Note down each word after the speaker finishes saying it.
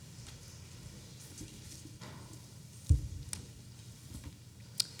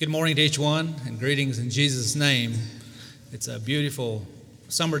Good morning to each one, and greetings in Jesus' name. It's a beautiful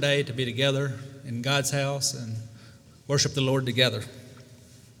summer day to be together in God's house and worship the Lord together.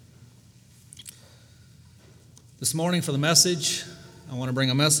 This morning for the message, I want to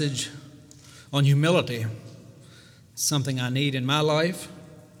bring a message on humility. It's something I need in my life,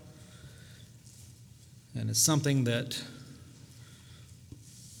 and it's something that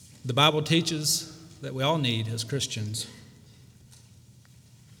the Bible teaches that we all need as Christians.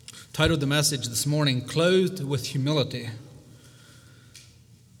 Titled the message this morning, Clothed with Humility.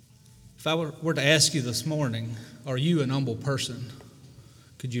 If I were to ask you this morning, are you an humble person?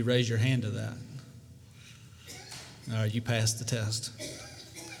 Could you raise your hand to that? All right, you passed the test.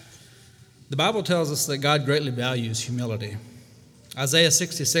 The Bible tells us that God greatly values humility. Isaiah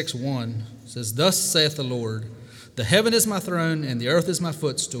 66:1 says, "Thus saith the Lord, the heaven is my throne, and the earth is my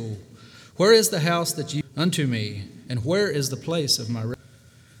footstool. Where is the house that ye unto me, and where is the place of my rest?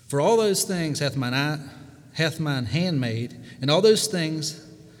 For all those things hath mine hand made, and all those things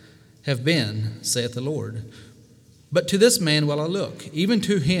have been, saith the Lord. But to this man will I look, even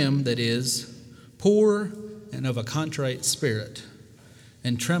to him that is poor and of a contrite spirit,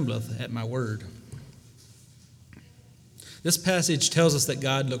 and trembleth at my word." This passage tells us that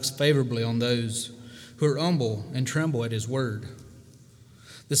God looks favorably on those who are humble and tremble at his word.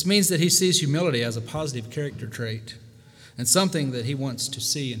 This means that he sees humility as a positive character trait and something that he wants to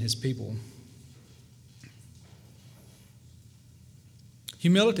see in his people.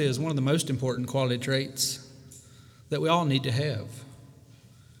 Humility is one of the most important quality traits that we all need to have.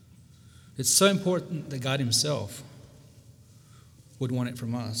 It's so important that God himself would want it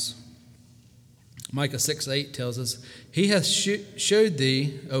from us. Micah 6:8 tells us, "He hath showed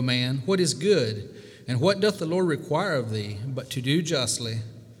thee, O man, what is good, and what doth the Lord require of thee, but to do justly,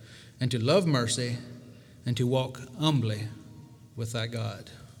 and to love mercy, and to walk humbly with thy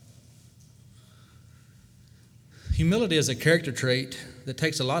God." Humility is a character trait that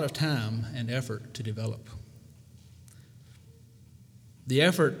takes a lot of time and effort to develop. The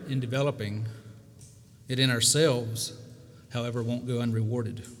effort in developing it in ourselves, however, won't go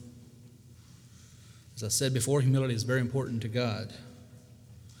unrewarded. As I said before, humility is very important to God.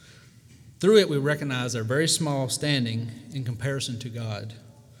 Through it, we recognize our very small standing in comparison to God.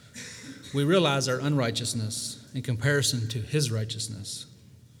 We realize our unrighteousness in comparison to his righteousness,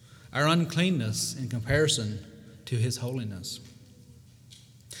 our uncleanness in comparison to his holiness.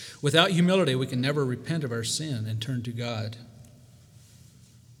 Without humility, we can never repent of our sin and turn to God.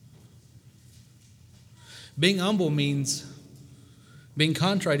 Being humble means being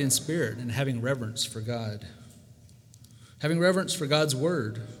contrite in spirit and having reverence for God. Having reverence for God's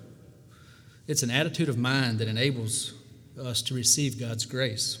word. It's an attitude of mind that enables us to receive God's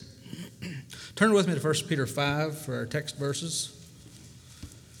grace. Turn with me to 1 Peter 5 for our text verses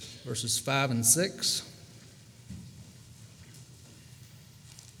 5 and 6.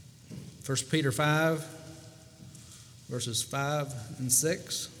 1 Peter 5, verses 5 and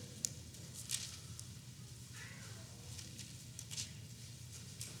 6.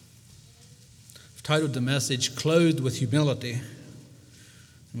 I've titled the message, Clothed with Humility, and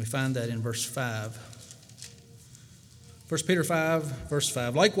we find that in verse 5. 1 Peter 5, verse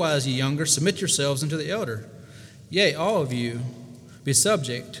 5, "Likewise, ye younger, submit yourselves unto the elder. Yea, all of you, be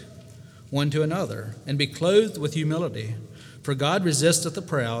subject one to another, and be clothed with humility. For God resisteth the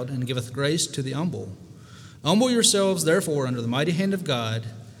proud, and giveth grace to the humble. Humble yourselves, therefore, under the mighty hand of God,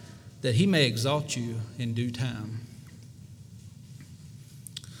 that he may exalt you in due time."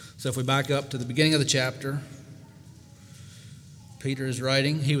 So if we back up to the beginning of the chapter, Peter is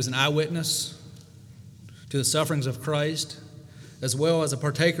writing. He was an eyewitness to the sufferings of Christ, as well as a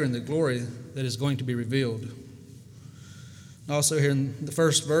partaker in the glory that is going to be revealed. Also here in the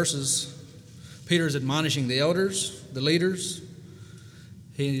first verses, Peter is admonishing the elders, the leaders.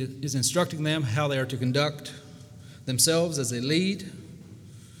 He is instructing them how they are to conduct themselves as they lead,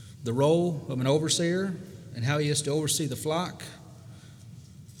 the role of an overseer, and how he is to oversee the flock.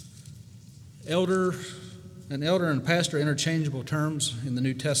 An elder and pastor are interchangeable terms in the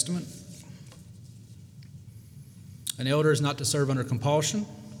New Testament. An elder is not to serve under compulsion.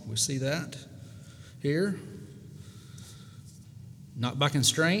 We see that here. Not by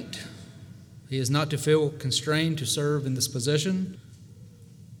constraint. He is not to feel constrained to serve in this position.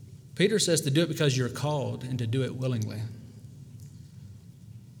 Peter says to do it because you're called and to do it willingly.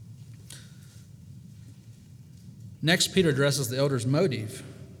 Next, Peter addresses the elder's motive.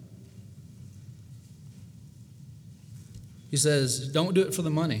 He says, don't do it for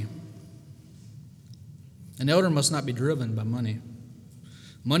the money. An elder must not be driven by money.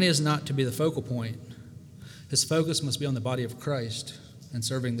 Money is not to be the focal point. His focus must be on the body of Christ. and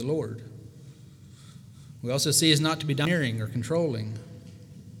serving the Lord. We also see is not to be domineering or controlling.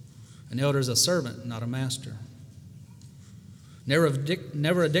 An elder is a servant, not a master. Never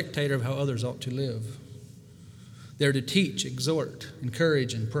a dictator of how others ought to live. They are to teach, exhort,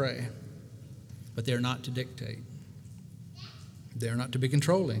 encourage, and pray, but they are not to dictate. They are not to be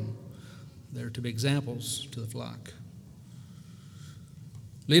controlling. They are to be examples to the flock.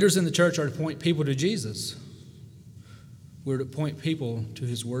 Leaders in the church are to point people to Jesus. We're to point people to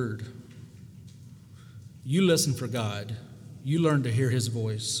His Word. You listen for God. You learn to hear His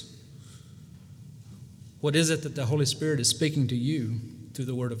voice. What is it that the Holy Spirit is speaking to you through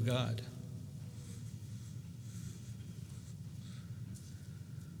the Word of God?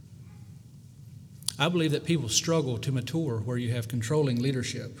 I believe that people struggle to mature where you have controlling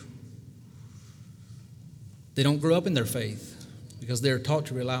leadership. They don't grow up in their faith because they are taught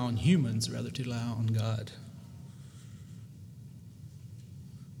to rely on humans rather to rely on God.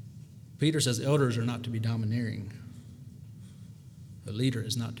 Peter says elders are not to be domineering. A leader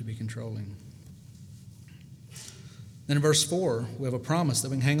is not to be controlling. Then in verse 4, we have a promise that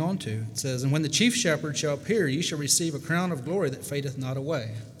we can hang on to. It says, "And when the chief shepherd shall appear, ye shall receive a crown of glory that fadeth not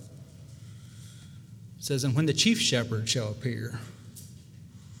away." It says, "And when the chief shepherd shall appear."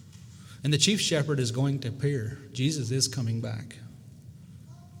 And the chief shepherd is going to appear. Jesus is coming back.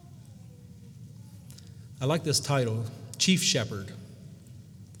 I like this title, Chief Shepherd.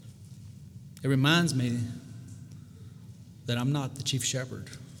 It reminds me that I'm not the chief shepherd.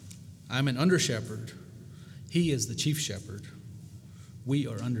 I'm an under shepherd. He is the chief shepherd. We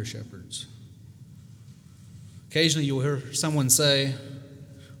are under shepherds. Occasionally you'll hear someone say,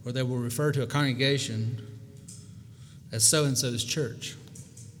 or they will refer to a congregation as so-and-so's church.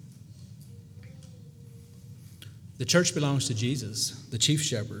 The church belongs to Jesus, the chief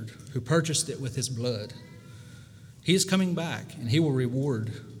shepherd, who purchased it with His blood. He is coming back, and He will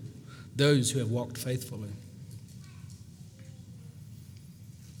reward those who have walked faithfully.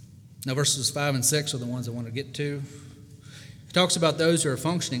 Now, verses 5 and 6 are the ones I want to get to. He talks about those who are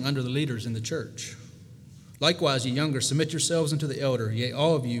functioning under the leaders in the church. "Likewise, ye younger, submit yourselves unto the elder. Yea,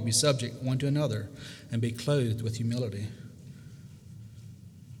 all of you be subject one to another, and be clothed with humility."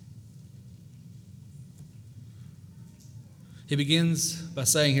 He begins by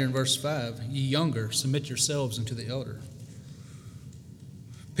saying here in verse 5, "Ye younger, submit yourselves unto the elder."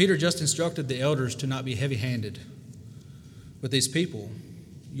 Peter just instructed the elders to not be heavy-handed with these people.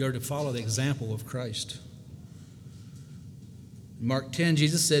 You are to follow the example of Christ. In Mark 10,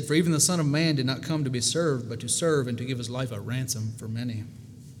 Jesus said, "For even the Son of Man did not come to be served, but to serve and to give His life a ransom for many."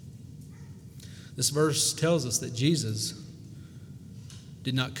 This verse tells us that Jesus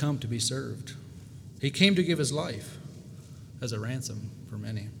did not come to be served. He came to give His life as a ransom for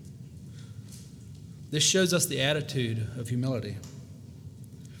many. This shows us the attitude of humility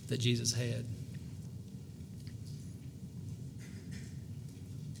that Jesus had.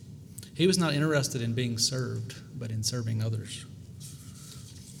 He was not interested in being served, but in serving others.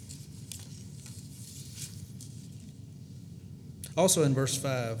 Also in verse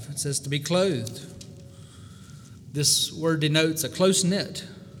 5, it says to be clothed. This word denotes a close-knit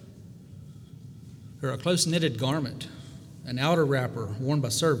or a close-knitted garment, an outer wrapper worn by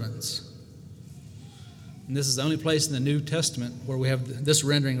servants. And this is the only place in the New Testament where we have this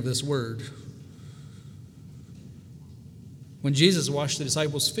rendering of this word. When Jesus washed the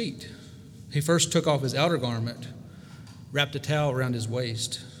disciples' feet, He first took off His outer garment, wrapped a towel around His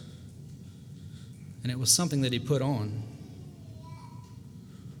waist, and it was something that He put on.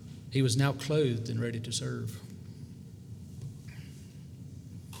 He was now clothed and ready to serve.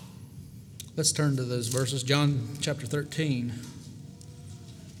 Let's turn to those verses. John chapter 13.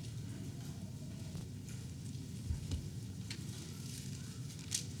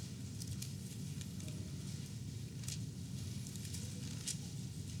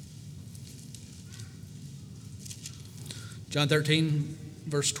 John 13,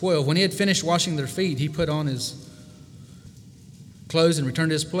 verse 12. When He had finished washing their feet, He put on His clothes and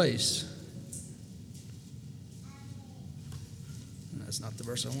returned to His place. That's not the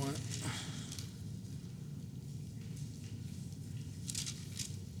verse I want.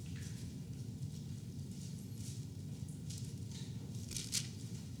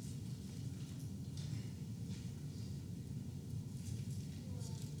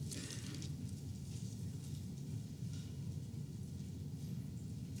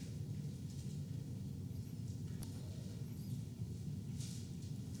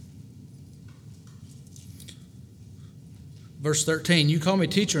 Verse 13, you call me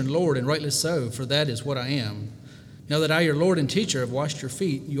teacher and Lord, and rightly so, for that is what I am. Now that I, your Lord and teacher, have washed your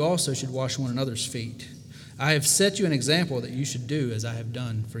feet, you also should wash one another's feet. I have set you an example that you should do as I have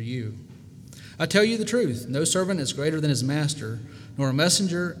done for you. I tell you the truth, no servant is greater than his master, nor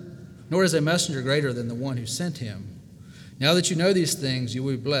is a messenger greater than the one who sent him. Now that you know these things, you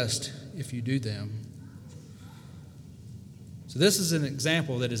will be blessed if you do them. So this is an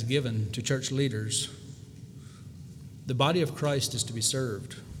example that is given to church leaders. The body of Christ is to be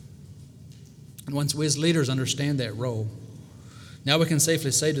served. And once we as leaders understand that role, now we can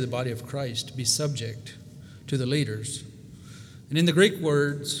safely say to the body of Christ, be subject to the leaders. And in the Greek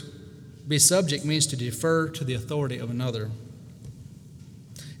words, be subject means to defer to the authority of another.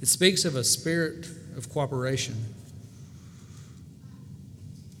 It speaks of a spirit of cooperation.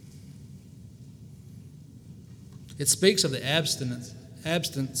 It speaks of the absence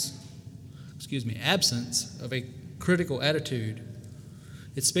of a critical attitude.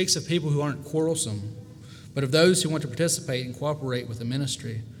 It speaks of people who aren't quarrelsome, but of those who want to participate and cooperate with the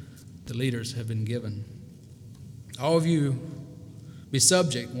ministry the leaders have been given. All of you be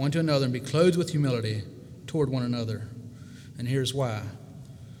subject one to another and be clothed with humility toward one another. And here's why.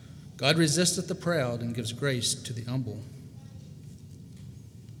 God resisteth the proud and gives grace to the humble.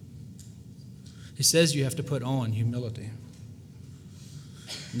 He says you have to put on humility.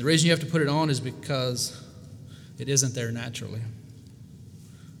 And the reason you have to put it on is because it isn't there naturally.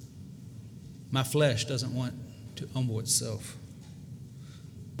 My flesh doesn't want to humble itself.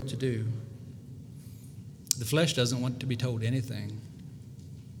 To do. The flesh doesn't want to be told anything.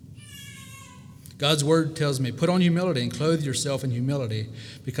 God's word tells me, put on humility and clothe yourself in humility,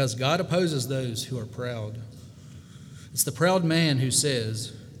 because God opposes those who are proud. It's the proud man who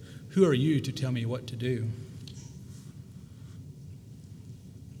says, who are you to tell me what to do?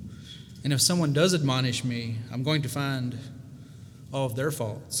 And if someone does admonish me, I'm going to find all of their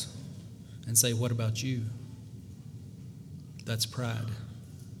faults and say, what about you? That's pride.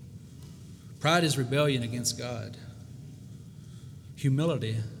 Pride is rebellion against God.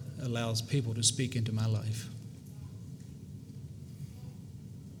 Humility allows people to speak into my life.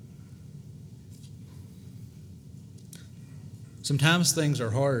 Sometimes things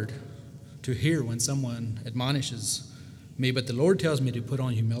are hard to hear when someone admonishes me, but the Lord tells me to put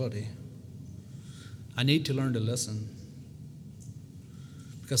on humility. I need to learn to listen,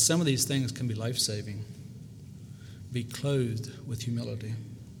 because some of these things can be life-saving. Be clothed with humility.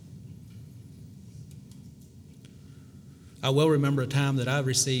 I well remember a time that I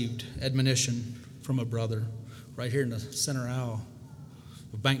received admonition from a brother right here in the center aisle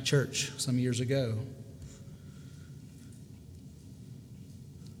of Bank Church some years ago.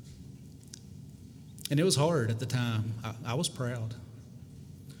 And it was hard at the time. I was proud.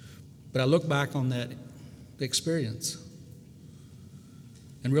 But I look back on that experience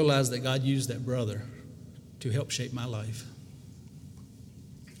and realize that God used that brother to help shape my life.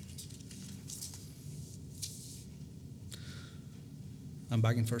 I'm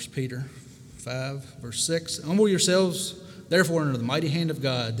back in 1 Peter 5, verse 6. Humble yourselves, therefore, under the mighty hand of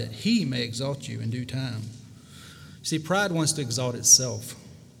God, that he may exalt you in due time. See, pride wants to exalt itself.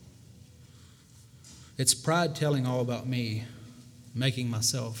 It's pride telling all about me, making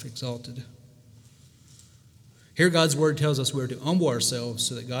myself exalted. Here God's word tells us we're to humble ourselves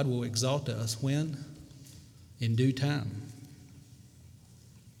so that God will exalt us. When? In due time.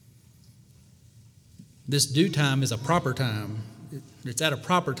 This due time is a proper time. It's at a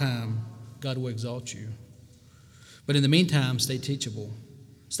proper time God will exalt you. But in the meantime, stay teachable.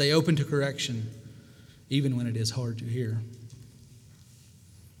 Stay open to correction, even when it is hard to hear.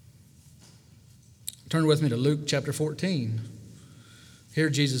 Turn with me to Luke chapter 14. Here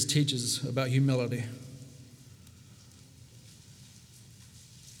Jesus teaches about humility.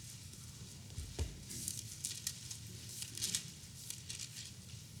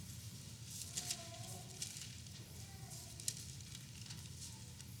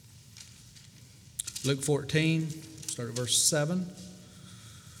 Luke 14, start at verse 7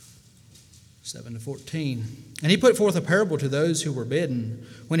 to 14. And he put forth a parable to those who were bidden,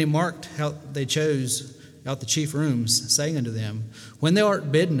 when he marked how they chose out the chief rooms, saying unto them, when thou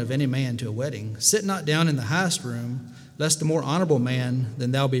art bidden of any man to a wedding, sit not down in the highest room, lest a more honorable man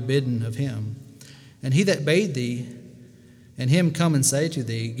than thou be bidden of him. And he that bade thee, and him come and say to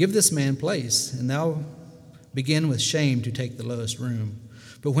thee, give this man place, and thou begin with shame to take the lowest room.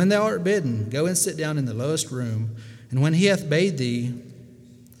 But when thou art bidden, go and sit down in the lowest room, and when he hath bade thee,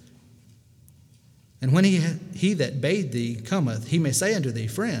 and when he that bade thee cometh, he may say unto thee,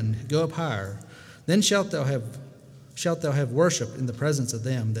 friend, go up higher. Then shalt thou have worship in the presence of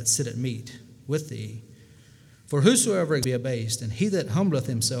them that sit at meat with thee. For whosoever be abased, and he that humbleth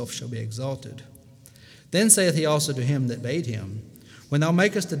himself shall be exalted. Then saith he also to him that bade him, when thou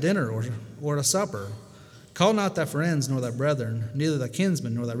makest a dinner or a supper, Call not thy friends nor thy brethren, neither thy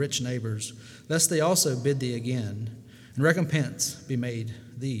kinsmen nor thy rich neighbors, lest they also bid thee again, and recompense be made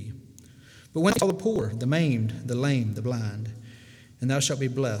thee. But when they call the poor, the maimed, the lame, the blind, and thou shalt be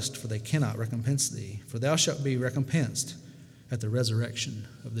blessed, for they cannot recompense thee, for thou shalt be recompensed at the resurrection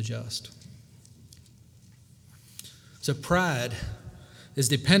of the just. So pride is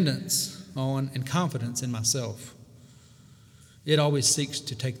dependence on and confidence in myself. It always seeks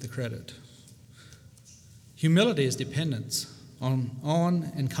to take the credit. Humility is dependence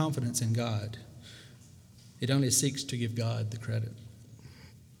on and confidence in God. It only seeks to give God the credit.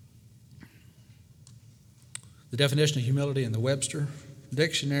 The definition of humility in the Webster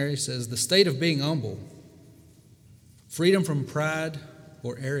Dictionary says the state of being humble, freedom from pride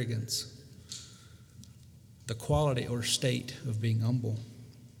or arrogance, the quality or state of being humble.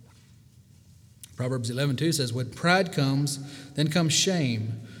 Proverbs 11:2 says, when pride comes, then comes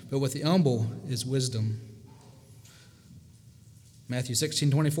shame, but with the humble is wisdom. Matthew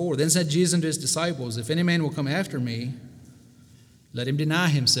 16:24, then said Jesus unto his disciples, if any man will come after me, let him deny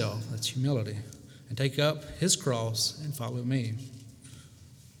himself, that's humility, and take up his cross and follow me.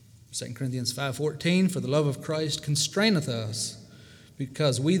 2 Corinthians 5:14, for the love of Christ constraineth us,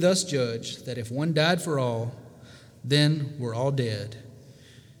 because we thus judge that if one died for all, then we're all dead.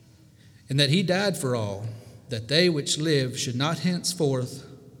 And that he died for all, that they which live should not henceforth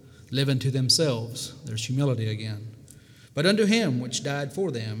live unto themselves. There's humility again. But unto him which died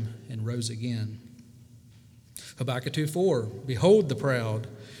for them and rose again. Habakkuk 2:4, behold the proud,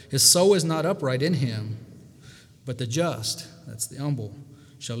 his soul is not upright in him, but the just, that's the humble,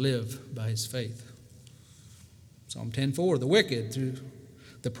 shall live by his faith. Psalm 10:4, the wicked, through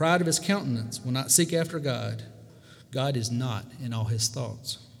the pride of his countenance, will not seek after God. God is not in all his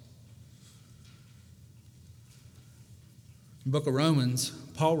thoughts. In the book of Romans,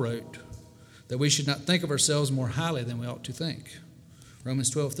 Paul wrote that we should not think of ourselves more highly than we ought to think. Romans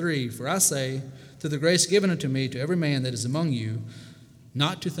 12:3, for I say, through the grace given unto me, to every man that is among you,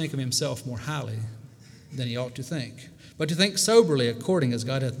 not to think of himself more highly than he ought to think, but to think soberly according as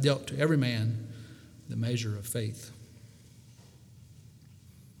God hath dealt to every man the measure of faith.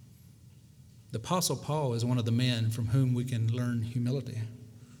 The Apostle Paul is one of the men from whom we can learn humility.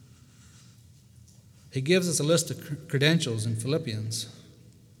 He gives us a list of credentials in Philippians,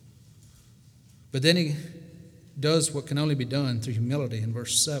 but then he does what can only be done through humility in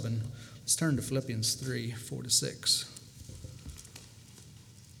verse 7. Let's turn to Philippians 3:4-6.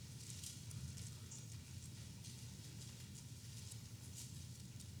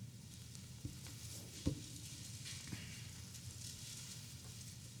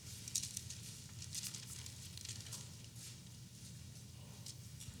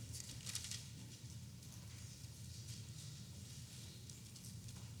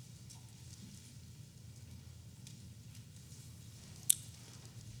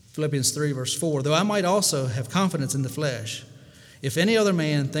 Philippians 3, verse 4, though I might also have confidence in the flesh, if any other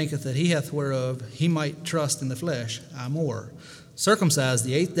man thinketh that he hath whereof he might trust in the flesh, I more. Circumcised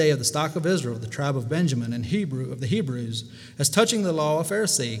the 8th day of the stock of Israel, of the tribe of Benjamin, and Hebrew of the Hebrews, as touching the law a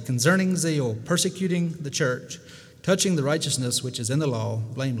Pharisee, concerning zeal, persecuting the church, touching the righteousness which is in the law,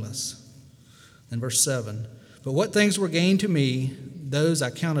 blameless. Then verse 7, but what things were gained to me, those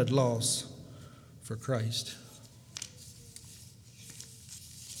I counted loss for Christ.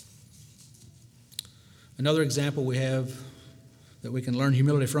 Another example we have that we can learn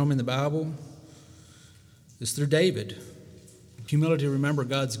humility from in the Bible is through David. Humility to remember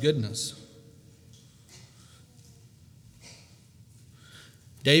God's goodness.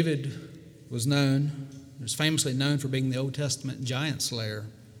 David was famously known for being the Old Testament giant slayer.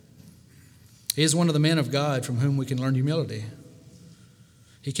 He is one of the men of God from whom we can learn humility.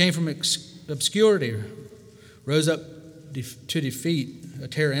 He came from obscurity, rose up to defeat a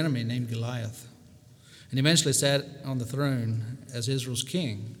terror enemy named Goliath, and eventually sat on the throne as Israel's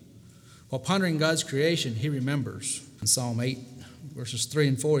king. While pondering God's creation, he remembers. In Psalm 8, verses 3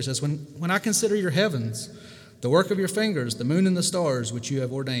 and 4, he says, When I consider your heavens, the work of your fingers, the moon and the stars which you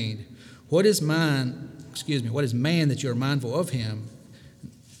have ordained, what is man that you are mindful of him,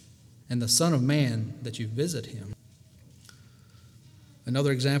 and the Son of Man that you visit him?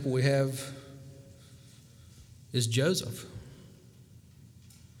 Another example we have is Joseph.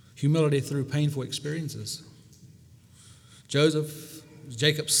 Humility through painful experiences. Joseph was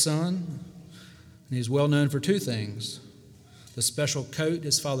Jacob's son, and he's well known for two things: the special coat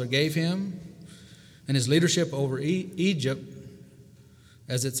his father gave him, and his leadership over Egypt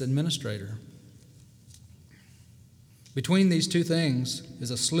as its administrator. Between these two things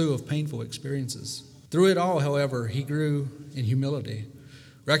is a slew of painful experiences. Through it all, however, he grew in humility,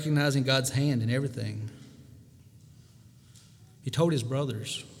 recognizing God's hand in everything. He told his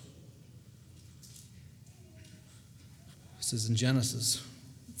brothers. This is in Genesis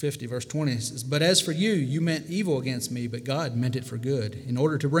 50, verse 20. It says, "But as for you, you meant evil against me, but God meant it for good, in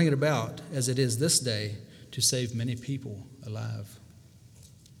order to bring it about, as it is this day, to save many people alive."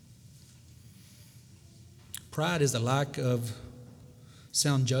 Pride is the lack of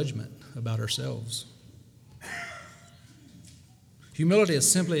sound judgment about ourselves. Humility is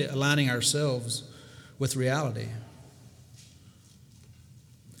simply aligning ourselves with reality,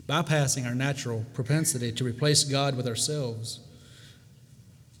 bypassing our natural propensity to replace God with ourselves,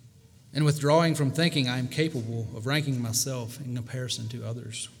 and withdrawing from thinking I am capable of ranking myself in comparison to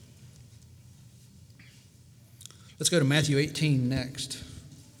others. Let's go to Matthew 18 next.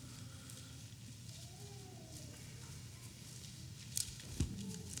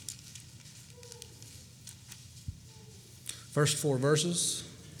 First 4 verses.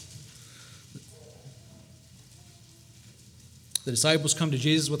 The disciples come to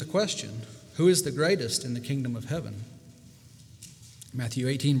Jesus with a question: who is the greatest in the kingdom of heaven? Matthew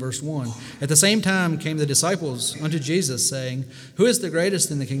 18, verse 1. "At the same time came the disciples unto Jesus, saying, Who is the greatest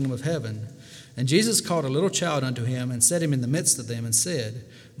in the kingdom of heaven? And Jesus called a little child unto him, and set him in the midst of them, and said,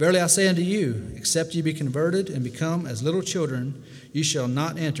 Verily I say unto you, except ye be converted and become as little children, ye shall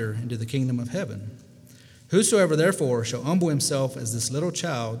not enter into the kingdom of heaven. Whosoever therefore shall humble himself as this little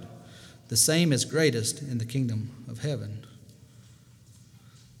child, the same is greatest in the kingdom of heaven."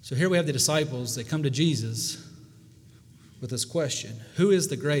 So here we have the disciples that come to Jesus with this question: who is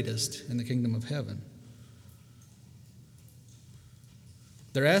the greatest in the kingdom of heaven?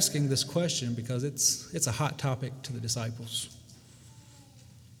 They're asking this question because it's a hot topic to the disciples.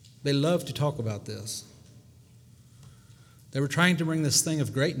 They love to talk about this. They were trying to bring this thing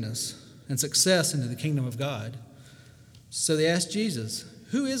of greatness and success into the kingdom of God. So they asked Jesus,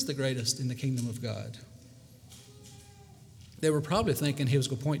 who is the greatest in the kingdom of God? They were probably thinking he was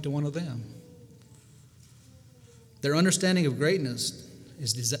going to point to one of them. Their understanding of greatness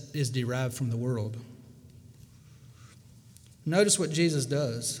is derived from the world. Notice what Jesus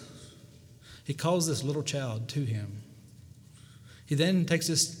does. He calls this little child to him. He then takes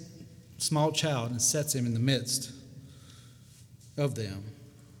this small child and sets him in the midst of them.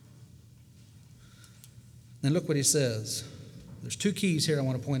 Then look what he says. There's 2 keys here I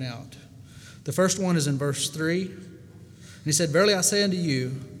want to point out. The first one is in verse 3. And he said, Verily I say unto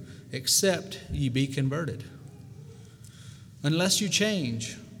you, except ye be converted. Unless you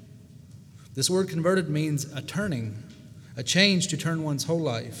change. This word converted means a turning, a change to turn one's whole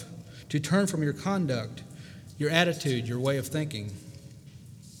life, to turn from your conduct, your attitude, your way of thinking.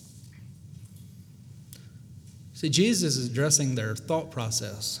 See, Jesus is addressing their thought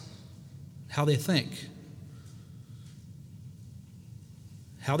process, how they think,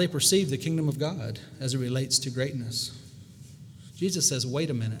 how they perceive the kingdom of God as it relates to greatness. Jesus says, wait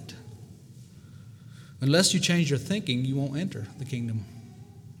a minute. Unless you change your thinking, you won't enter the kingdom.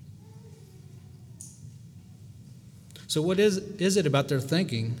 So what is it about their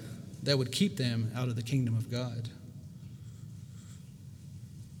thinking that would keep them out of the kingdom of God?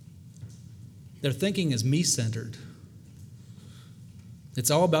 Their thinking is me-centered.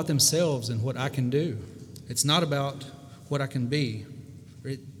 It's all about themselves and what I can do. It's not about what I can be.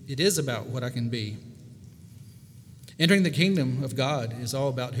 It is about what I can be. Entering the kingdom of God is all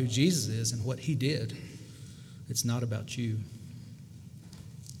about who Jesus is and what he did. It's not about you.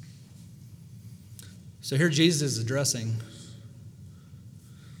 So here Jesus is addressing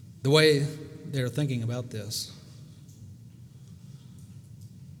the way they're thinking about this.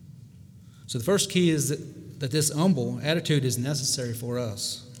 So the first key is that this humble attitude is necessary for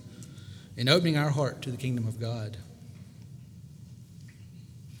us in opening our heart to the kingdom of God.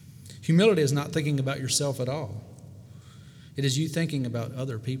 Humility is not thinking about yourself at all. It is you thinking about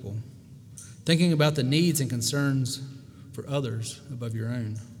other people, thinking about the needs and concerns for others above your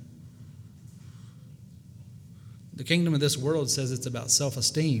own. The kingdom of this world says it's about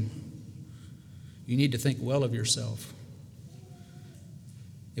self-esteem. You need to think well of yourself.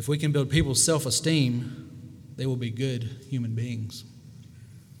 If we can build people's self-esteem, they will be good human beings.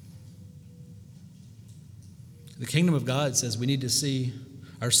 The kingdom of God says we need to see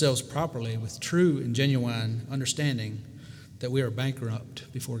ourselves properly with true and genuine understanding that we are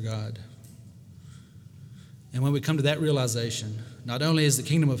bankrupt before God. And when we come to that realization, not only is the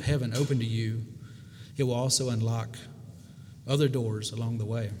kingdom of heaven open to you, it will also unlock other doors along the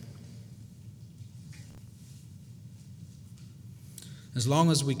way. As long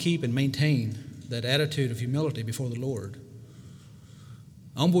as we keep and maintain that attitude of humility before the Lord,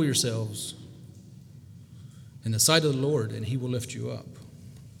 humble yourselves in the sight of the Lord, and he will lift you up.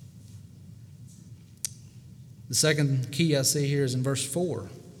 The second key I see here is in verse 4.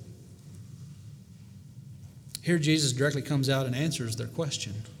 Here Jesus directly comes out and answers their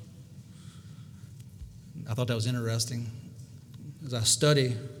question. I thought that was interesting. As I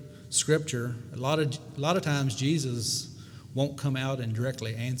study Scripture, a lot of times Jesus won't come out and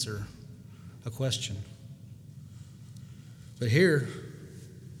directly answer a question. But here,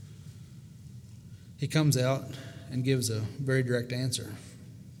 he comes out and gives a very direct answer.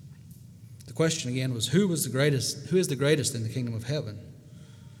 The question again was, who is the greatest in the kingdom of heaven?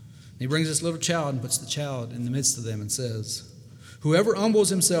 And he brings this little child and puts the child in the midst of them and says, whoever humbles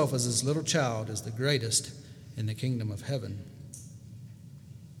himself as this little child is the greatest in the kingdom of heaven.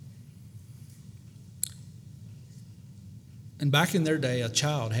 And back in their day, a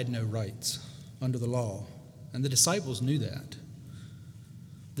child had no rights under the law, and the disciples knew that.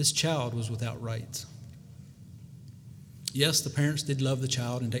 This child was without rights. Yes, the parents did love the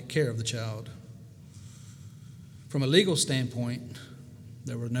child and take care of the child. From a legal standpoint,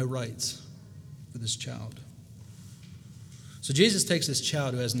 there were no rights for this child. So Jesus takes this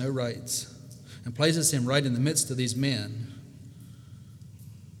child who has no rights and places him right in the midst of these men.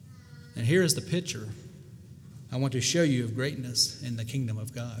 And here is the picture I want to show you of greatness in the kingdom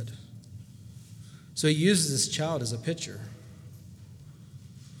of God. So he uses this child as a picture.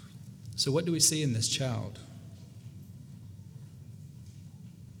 So what do we see in this child?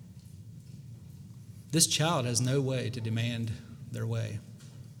 This child has no way to demand their way.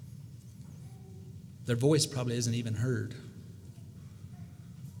 Their voice probably isn't even heard.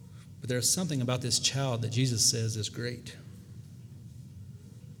 But there's something about this child that Jesus says is great.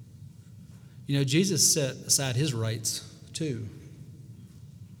 You know, Jesus set aside his rights too.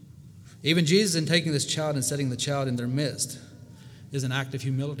 Even Jesus, in taking this child and setting the child in their midst, is an act of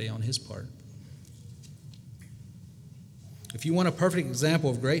humility on his part. If you want a perfect example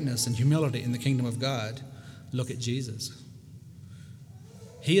of greatness and humility in the kingdom of God, look at Jesus.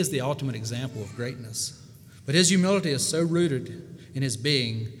 He is the ultimate example of greatness. But his humility is so rooted in his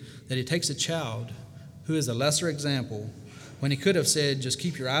being that he takes a child who is a lesser example when he could have said, just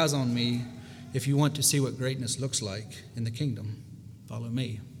keep your eyes on me if you want to see what greatness looks like in the kingdom. Follow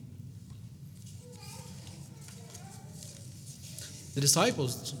me. The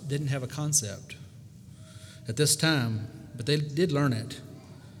disciples didn't have a concept at this time, but they did learn it,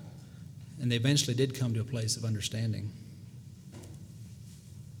 and they eventually did come to a place of understanding.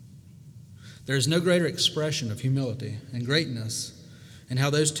 There is no greater expression of humility and greatness and how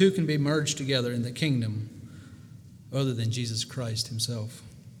those two can be merged together in the kingdom other than Jesus Christ himself.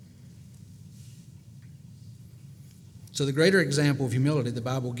 So the greater example of humility the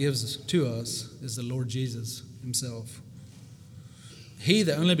Bible gives to us is the Lord Jesus himself. He,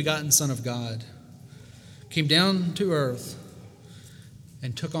 the only begotten Son of God, came down to earth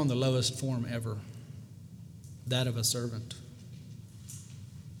and took on the lowest form ever, that of a servant.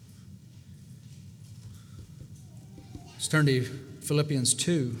 Let's turn to Philippians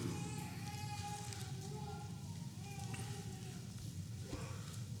 2.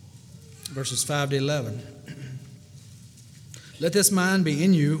 Verses 5 to 11. Let this mind be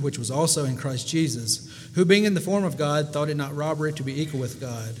in you, which was also in Christ Jesus, who being in the form of God, thought it not robbery to be equal with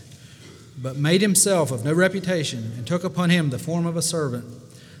God, but made himself of no reputation, and took upon him the form of a servant,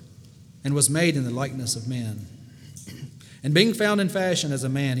 and was made in the likeness of men. And being found in fashion as a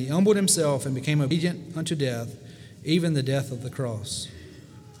man, he humbled himself and became obedient unto death, even the death of the cross.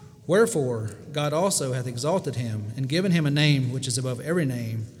 Wherefore God also hath exalted him, and given him a name which is above every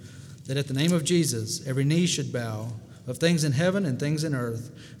name, that at the name of Jesus every knee should bow, of things in heaven and things in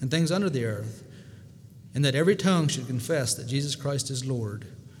earth and things under the earth, and that every tongue should confess that Jesus Christ is Lord,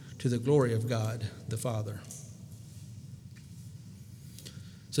 to the glory of God the Father.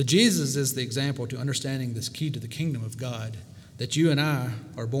 So Jesus is the example to understanding this key to the kingdom of God that you and I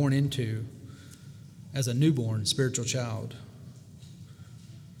are born into as a newborn spiritual child.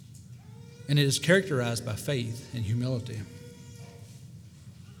 And it is characterized by faith and humility.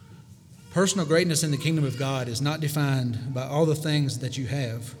 Personal greatness in the kingdom of God is not defined by all the things that you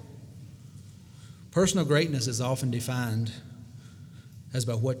have. Personal greatness is often defined as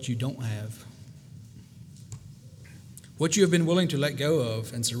by what you don't have. What you have been willing to let go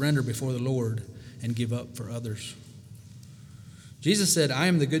of and surrender before the Lord and give up for others. Jesus said, I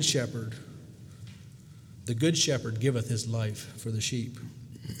am the good shepherd. The good shepherd giveth his life for the sheep.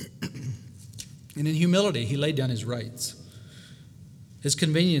 And in humility, he laid down his rights, his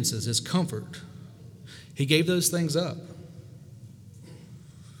conveniences, his comfort. He gave those things up.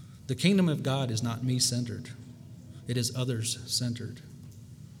 The kingdom of God is not me-centered. It is others-centered.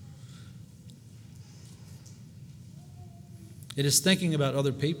 It is thinking about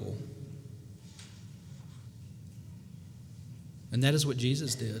other people. And that is what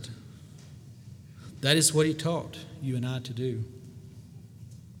Jesus did. That is what he taught you and I to do.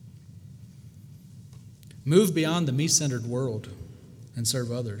 Move beyond the me-centered world and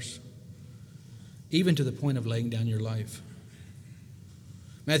serve others, even to the point of laying down your life.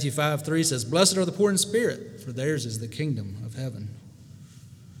 Matthew 5:3 says, "Blessed are the poor in spirit, for theirs is the kingdom of heaven."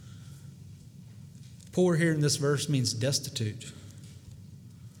 Poor here in this verse means destitute.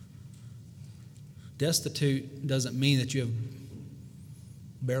 Destitute doesn't mean that you have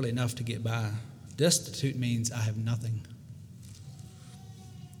barely enough to get by. Destitute means I have nothing.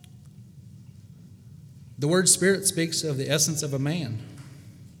 The word spirit speaks of the essence of a man.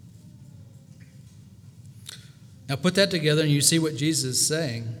 Now put that together and you see what Jesus is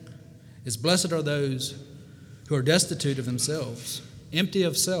saying is, blessed are those who are destitute of themselves, empty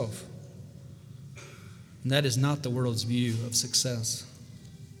of self. And that is not the world's view of success.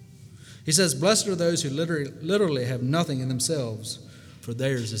 He says, blessed are those who literally have nothing in themselves, for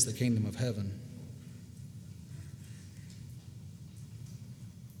theirs is the kingdom of heaven.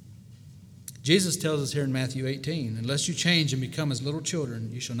 Jesus tells us here in Matthew 18, unless you change and become as little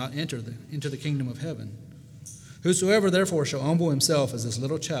children, you shall not enter into the kingdom of heaven. Whosoever therefore shall humble himself as this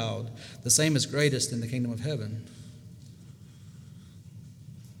little child, the same is greatest in the kingdom of heaven.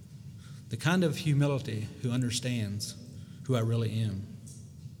 The kind of humility who understands who I really am.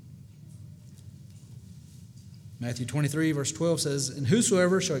 Matthew 23, verse 12 says, "And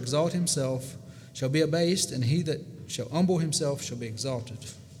whosoever shall exalt himself shall be abased, and he that shall humble himself shall be exalted."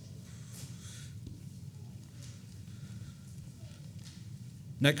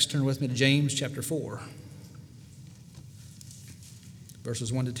 Next, turn with me to James chapter 4,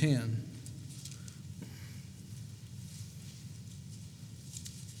 verses 1 to 10.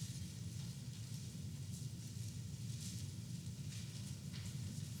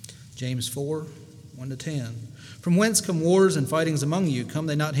 James 4, 1 to 10. "From whence come wars and fightings among you? Come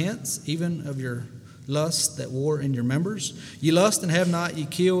they not hence, even of your lust that war in your members? Ye lust and have not, ye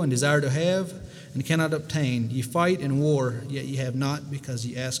kill and desire to have, and cannot obtain. Ye fight and war, yet ye have not, because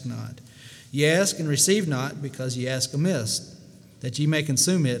ye ask not. Ye ask and receive not, because ye ask amiss, that ye may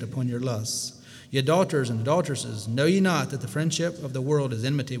consume it upon your lusts. Ye adulterers and adulteresses, know ye not that the friendship of the world is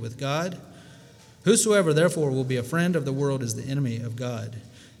enmity with God? Whosoever therefore will be a friend of the world is the enemy of God.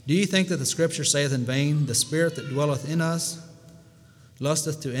 Do ye think that the Scripture saith in vain, the Spirit that dwelleth in us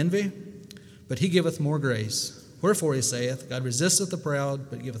lusteth to envy? But he giveth more grace. Wherefore he saith, God resisteth the proud,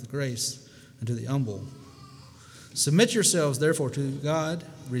 but giveth grace unto the humble. Submit yourselves therefore to God,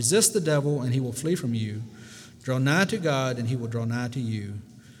 resist the devil, and he will flee from you. Draw nigh to God, and he will draw nigh to you.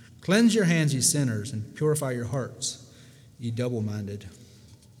 Cleanse your hands, ye sinners, and purify your hearts, ye double-minded.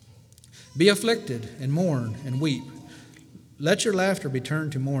 Be afflicted, and mourn, and weep. Let your laughter be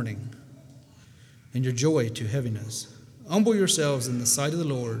turned to mourning, and your joy to heaviness. Humble yourselves in the sight of the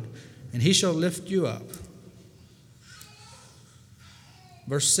Lord, and he shall lift you up."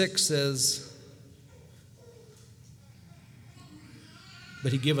 Verse 6 says,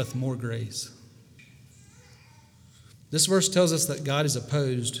 "But he giveth more grace." This verse tells us that God is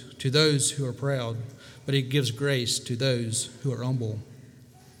opposed to those who are proud, but he gives grace to those who are humble.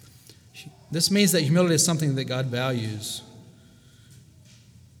 This means that humility is something that God values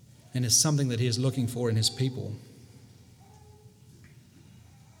and is something that he is looking for in his people.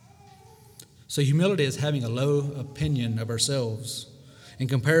 So humility is having a low opinion of ourselves in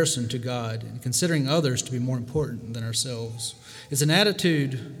comparison to God and considering others to be more important than ourselves. It's an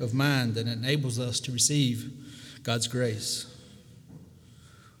attitude of mind that enables us to receive God's grace.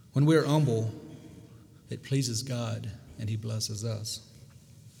 When we are humble, it pleases God and he blesses us.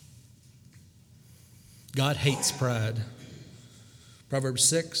 God hates pride. Proverbs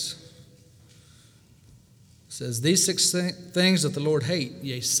 6 says, "These 6 things that the Lord hate,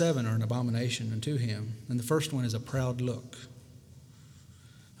 yea, 7 are an abomination unto him." And the first one is a proud look.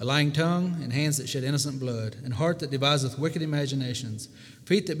 "A lying tongue, and hands that shed innocent blood, and heart that deviseth wicked imaginations,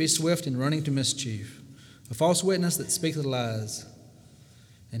 feet that be swift in running to mischief, a false witness that speaketh lies,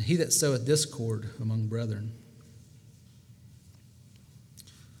 and he that soweth discord among brethren."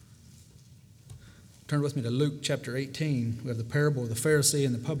 Turn with me to Luke chapter 18. We have the parable of the Pharisee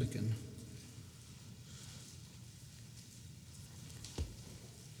and the publican.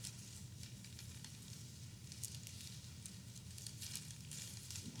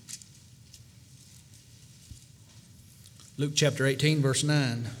 Luke chapter 18, verse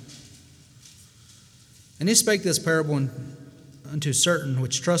 9. "And he spake this parable unto certain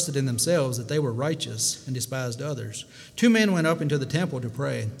which trusted in themselves that they were righteous, and despised others. 2 men went up into the temple to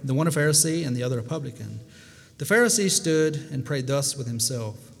pray, the one a Pharisee and the other a publican. The Pharisee stood and prayed thus with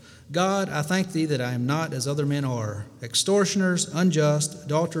himself, God, I thank thee that I am not as other men are, extortioners, unjust,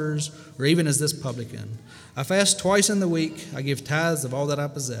 adulterers, or even as this publican. I fast twice in the week, I give tithes of all that I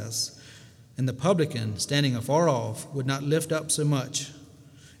possess. And the publican, standing afar off, would not lift up so much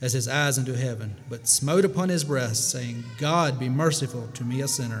as his eyes into heaven, but smote upon his breast, saying, God, be merciful to me, a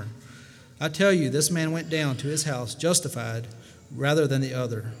sinner. I tell you, this man went down to his house justified rather than the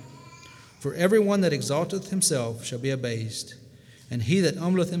other. For every one that exalteth himself shall be abased, and he that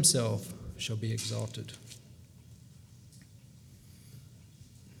humbleth himself shall be exalted.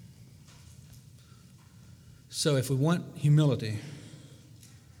 So if we want humility,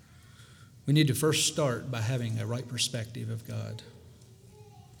 we need to first start by having a right perspective of God.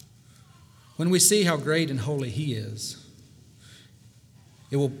 When we see how great and holy He is,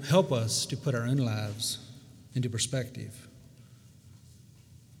 it will help us to put our own lives into perspective.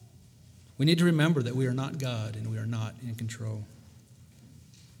 We need to remember that we are not God and we are not in control.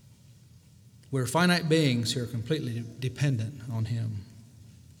 We're finite beings who are completely dependent on Him.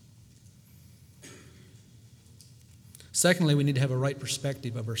 Secondly, we need to have a right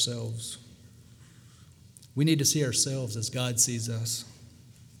perspective of ourselves. We need to see ourselves as God sees us.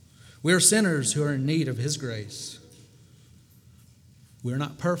 We are sinners who are in need of His grace. We are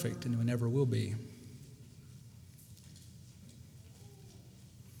not perfect and we never will be.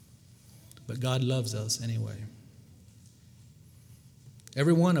 But God loves us anyway.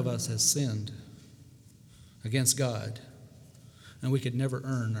 Every one of us has sinned against God, and we could never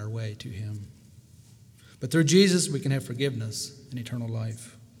earn our way to Him. But through Jesus, we can have forgiveness and eternal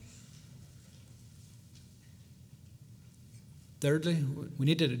life. Thirdly, we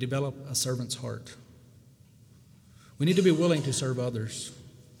need to develop a servant's heart. We need to be willing to serve others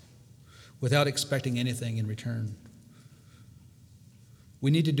without expecting anything in return. We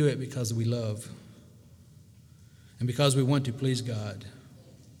need to do it because we love and because we want to please God.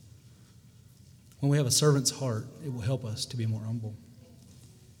 When we have a servant's heart, it will help us to be more humble.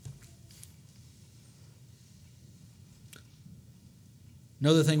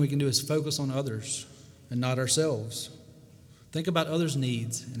 Another thing we can do is focus on others and not ourselves. Think about others'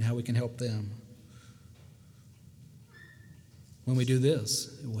 needs and how we can help them. When we do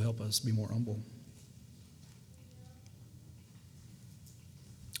this, it will help us be more humble.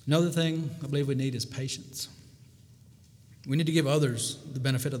 Another thing I believe we need is patience. We need to give others the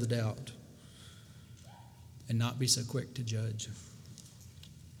benefit of the doubt and not be so quick to judge.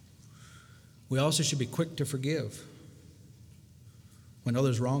 We also should be quick to forgive when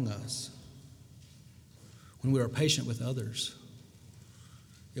others wrong us. When we are patient with others,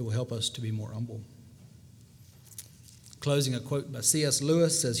 it will help us to be more humble. Closing, a quote by C.S.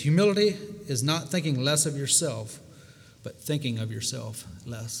 Lewis says, "Humility is not thinking less of yourself, but thinking of yourself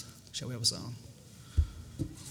less." Shall we have a song?